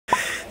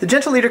The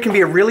gentle leader can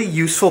be a really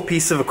useful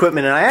piece of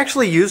equipment, and I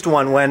actually used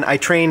one when I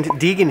trained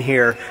Deegan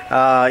here,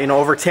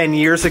 over 10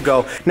 years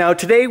ago. Now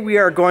today we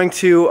are going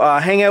to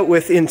hang out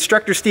with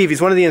Instructor Steve. He's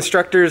one of the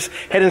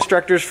head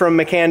instructors from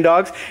McCann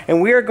Dogs,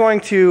 and we are going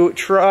to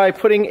try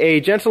putting a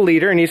gentle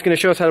leader, and he's going to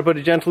show us how to put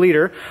a gentle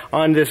leader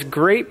on this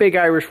great big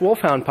Irish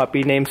Wolfhound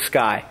puppy named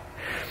Skye.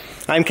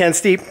 I'm Ken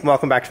Steep.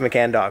 Welcome back to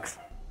McCann Dogs.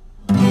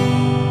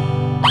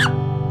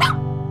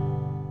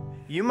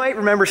 You might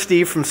remember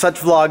Steve from such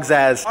vlogs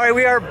as... Alright,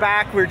 we are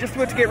back. We're just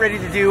about to get ready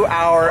to do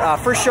our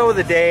first show of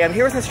the day. I'm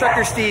here with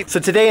Instructor Steve. So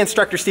today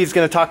Instructor Steve's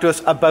going to talk to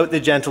us about the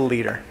gentle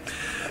leader.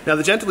 Now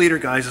the gentle leader,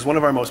 guys, is one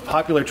of our most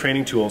popular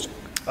training tools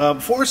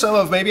for some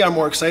of maybe our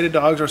more excited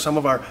dogs or some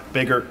of our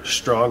bigger,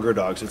 stronger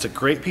dogs. It's a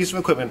great piece of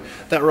equipment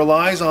that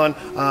relies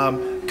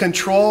on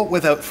control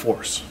without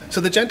force.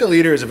 So the gentle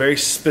leader is a very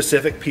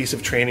specific piece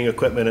of training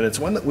equipment, and it's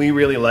one that we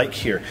really like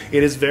here.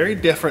 It is very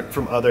different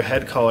from other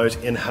head collars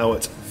in how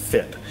it's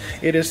fit.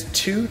 It is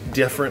two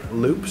different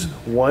loops,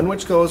 one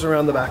which goes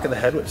around the back of the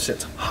head, which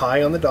sits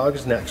high on the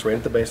dog's neck, right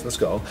at the base of the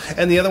skull,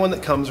 and the other one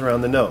that comes around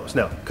the nose.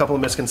 Now, a couple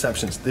of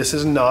misconceptions. This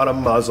is not a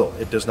muzzle.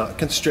 It does not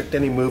constrict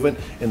any movement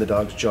in the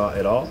dog's jaw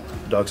at all.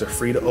 The dogs are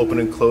free to open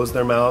and close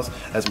their mouths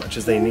as much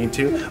as they need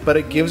to, but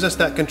it gives us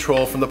that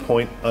control from the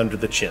point under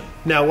the chin.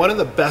 Now, one of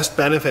the best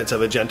benefits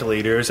of a gentle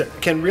leader is it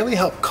can really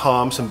help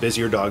calm some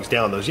busier dogs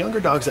down. Those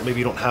younger dogs that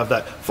maybe don't have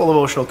that full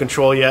emotional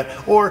control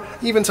yet, or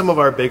even some of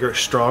our bigger,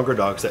 stronger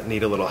dogs that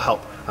need a little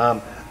help.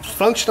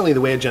 Functionally,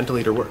 the way a gentle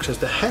leader works is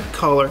the head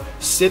collar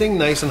sitting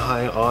nice and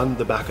high on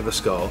the back of the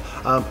skull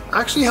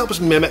actually helps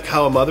mimic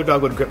how a mother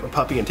dog would grip a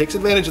puppy and takes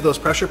advantage of those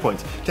pressure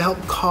points to help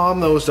calm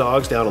those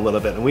dogs down a little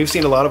bit. And we've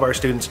seen a lot of our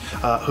students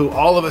who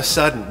all of a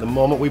sudden, the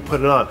moment we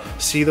put it on,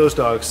 see those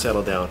dogs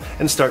settle down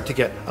and start to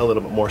get a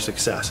little bit more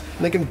success.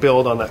 And they can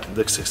build on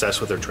the success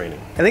with their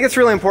training. I think it's a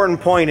really important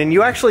point, and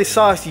you actually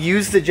saw us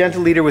use the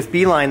gentle leader with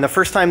Beeline the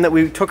first time that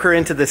we took her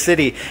into the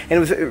city,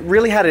 and it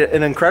really had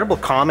an incredible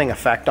calming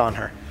effect on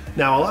her.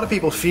 Now, a lot of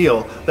people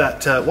feel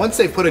that once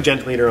they've put a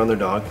gentle leader on their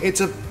dog,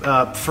 it's a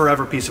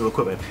forever piece of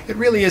equipment. It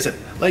really isn't.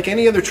 Like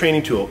any other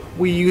training tool,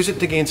 we use it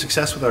to gain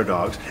success with our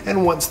dogs,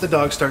 and once the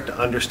dogs start to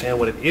understand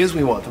what it is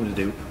we want them to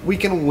do, we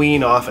can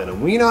wean off it.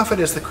 And wean off it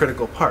is the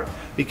critical part.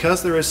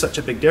 Because there is such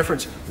a big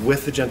difference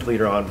with the gentle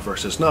leader on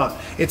versus not,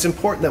 it's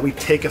important that we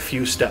take a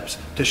few steps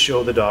to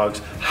show the dogs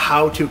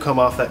how to come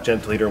off that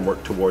gentle leader and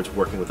work towards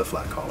working with a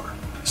flat collar.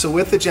 So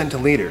with the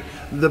gentle leader,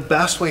 the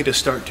best way to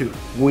start to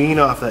wean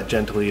off that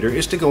gentle leader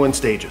is to go in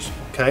stages,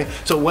 okay?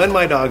 So when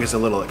my dog is a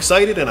little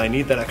excited and I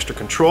need that extra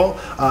control,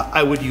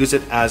 I would use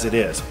it as it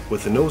is,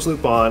 with the nose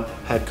loop on,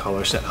 head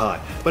collar set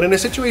high. But in a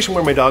situation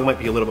where my dog might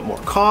be a little bit more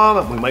calm,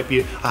 and we might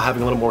be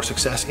having a little more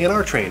success in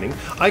our training,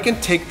 I can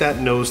take that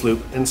nose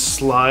loop and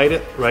slide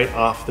it right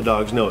off the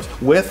dog's nose.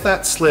 With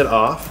that slid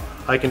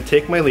off, I can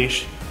take my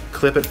leash,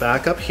 clip it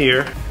back up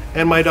here,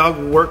 and my dog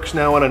works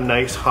now on a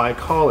nice high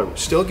collar, which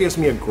still gives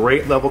me a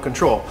great level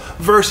control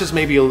versus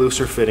maybe a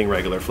looser fitting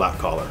regular flat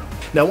collar.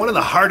 Now, one of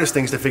the hardest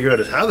things to figure out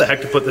is how the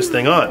heck to put this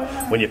thing on.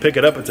 When you pick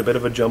it up, it's a bit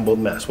of a jumbled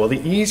mess. Well, the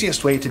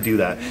easiest way to do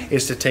that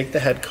is to take the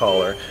head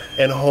collar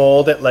and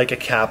hold it like a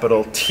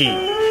capital T.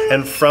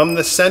 And from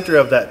the center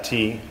of that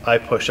T, I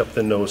push up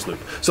the nose loop.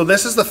 So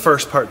this is the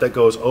first part that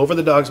goes over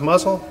the dog's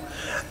muzzle,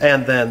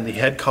 and then the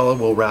head collar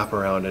will wrap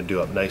around and do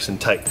up nice and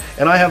tight.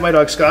 And I have my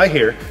dog Skye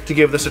here to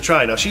give this a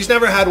try. Now, she's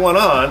never had one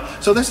on,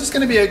 so this is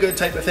gonna be a good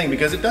type of thing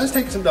because it does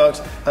take some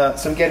dogs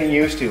some getting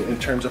used to in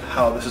terms of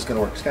how this is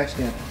gonna work. Skye,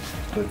 stand.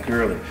 Good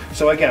girly.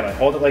 So again, I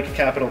hold it like a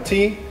capital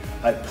T,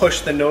 I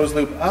push the nose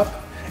loop up,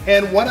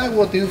 and what I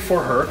will do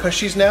for her, because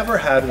she's never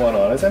had one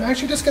on, is I'm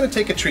actually just gonna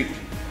take a treat.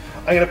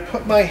 I'm gonna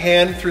put my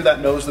hand through that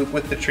nose loop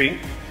with the treat,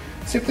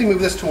 simply move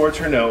this towards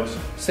her nose,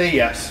 say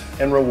yes,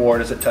 and reward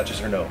as it touches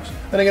her nose.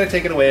 Then I'm gonna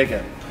take it away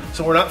again.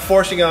 So we're not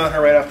forcing it on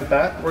her right off the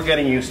bat, we're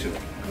getting used to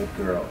it. Good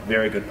girl,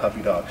 very good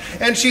puppy dog.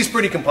 And she's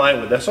pretty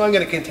compliant with this, so I'm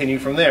gonna continue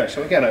from there.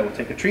 So again, I will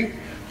take a treat,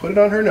 put it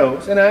on her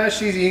nose, and as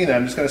she's eating that,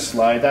 I'm just gonna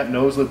slide that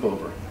nose loop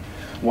over.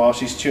 While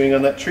she's chewing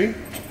on that treat,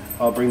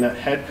 I'll bring that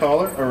head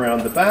collar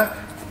around the back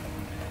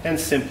and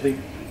simply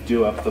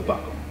do up the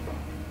buckle.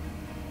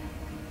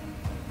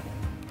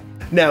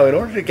 Now, in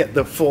order to get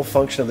the full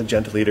function of the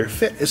gentle leader,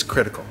 fit is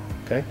critical.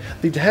 Okay?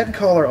 The head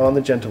collar on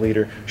the gentle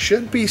leader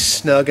should be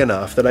snug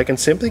enough that I can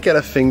simply get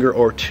a finger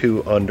or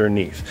two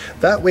underneath.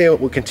 That way it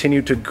will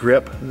continue to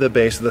grip the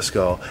base of the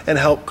skull and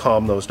help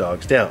calm those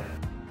dogs down.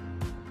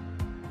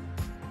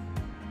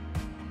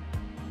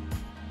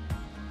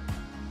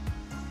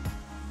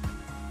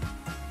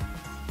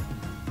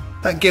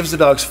 That gives the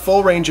dogs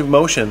full range of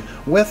motion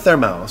with their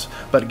mouths,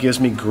 but it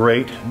gives me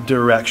great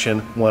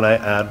direction when I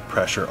add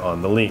pressure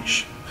on the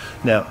leash.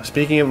 Now,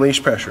 speaking of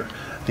leash pressure,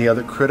 the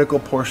other critical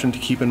portion to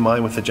keep in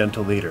mind with the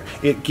gentle leader,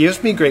 it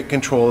gives me great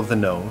control of the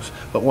nose,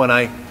 but when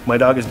my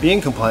dog is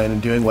being compliant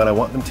and doing what I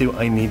want them to,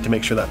 I need to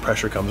make sure that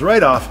pressure comes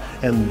right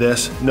off and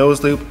this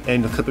nose loop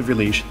and the clip of your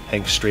leash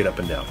hangs straight up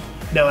and down.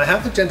 Now I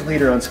have the gentle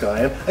leader on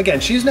Skye, and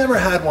again, she's never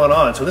had one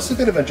on, so this is a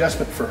bit of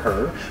adjustment for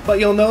her, but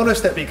you'll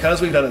notice that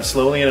because we've done it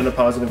slowly and in a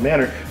positive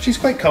manner, she's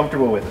quite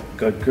comfortable with it.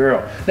 Good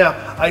girl.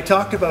 Now, I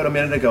talked about a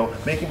minute ago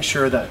making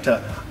sure that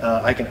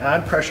I can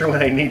add pressure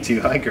when I need to.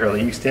 Hi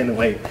girlie, you stand and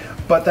wait.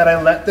 But that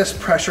I let this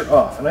pressure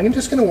off, and I'm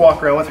just going to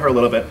walk around with her a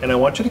little bit, and I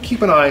want you to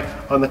keep an eye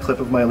on the clip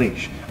of my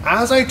leash.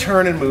 As I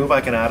turn and move, I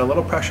can add a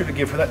little pressure to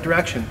give her that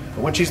direction,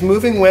 but when she's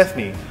moving with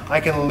me,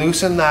 I can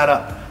loosen that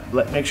up.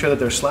 Make sure that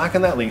there's slack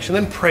in that leash, and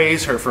then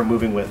praise her for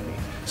moving with me.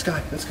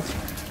 Skye, let's go.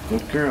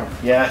 Good girl.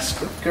 Yes,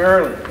 good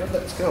girlie. Good,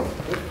 let's go.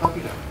 Good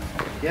puppy dog.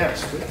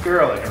 Yes, good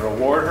girl. I can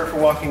reward her for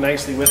walking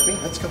nicely with me.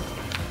 Let's go.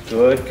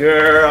 Good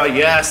girl.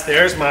 Yes,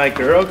 there's my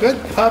girl. Good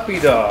puppy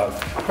dog.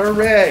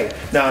 Hooray.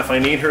 Now, if I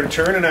need her to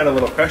turn and add a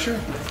little pressure,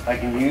 I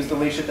can use the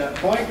leash at that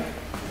point.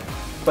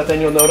 But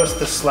then you'll notice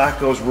the slack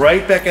goes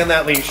right back in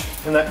that leash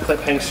and that clip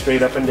hangs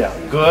straight up and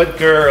down. Good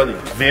girlie,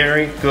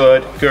 very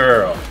good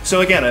girl. So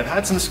again, I've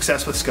had some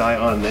success with Skye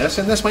on this,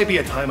 and this might be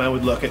a time I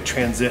would look at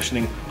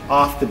transitioning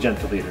off the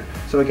gentle leader.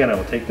 So again, I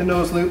will take the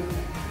nose loop,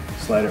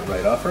 slide it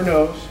right off her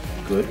nose.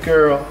 Good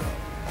girl.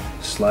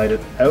 Slide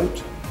it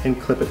out and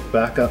clip it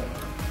back up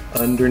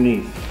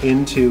underneath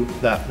into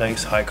that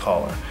nice high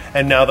collar.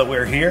 And now that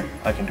we're here,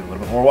 I can do a little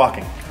bit more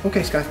walking.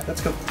 Okay, Skye,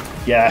 let's go.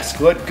 Yes,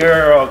 good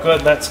girl,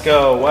 good, let's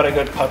go. What a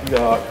good puppy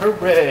dog,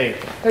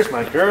 hooray. There's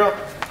my girl.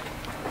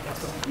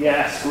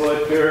 Yes,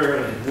 good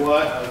girl,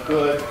 what a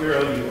good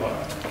girl you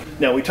are.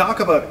 Now we talk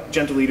about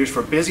gentle leaders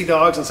for busy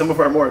dogs and some of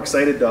our more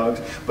excited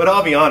dogs, but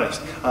I'll be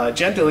honest,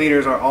 gentle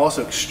leaders are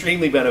also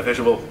extremely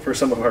beneficial for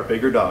some of our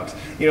bigger dogs.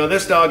 You know,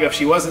 this dog, if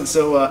she wasn't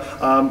so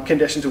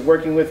conditioned to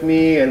working with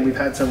me and we've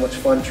had so much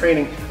fun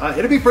training,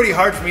 it'd be pretty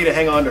hard for me to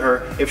hang on to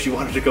her if she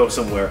wanted to go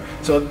somewhere.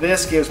 So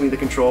this gives me the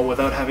control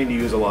without having to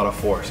use a lot of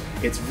force.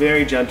 It's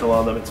very gentle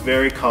on them, it's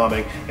very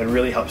calming, and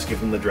really helps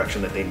give them the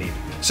direction that they need.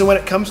 So when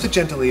it comes to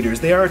gentle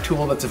leaders, they are a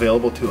tool that's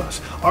available to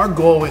us. Our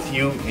goal with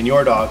you and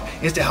your dog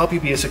is to help you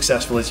be as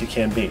successful as you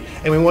can be.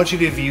 And we want you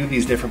to view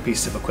these different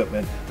pieces of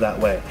equipment that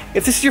way.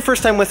 If this is your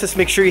first time with us,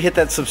 make sure you hit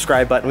that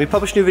subscribe button. We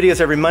publish new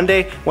videos every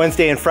Monday,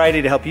 Wednesday, and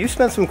Friday to help you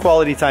spend some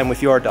quality time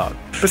with your dog.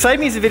 Beside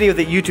me is a video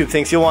that YouTube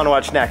thinks you'll want to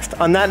watch next.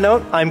 On that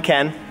note, I'm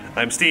Ken.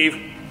 I'm Steve.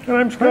 And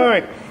I'm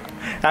Skye.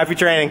 Happy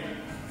training.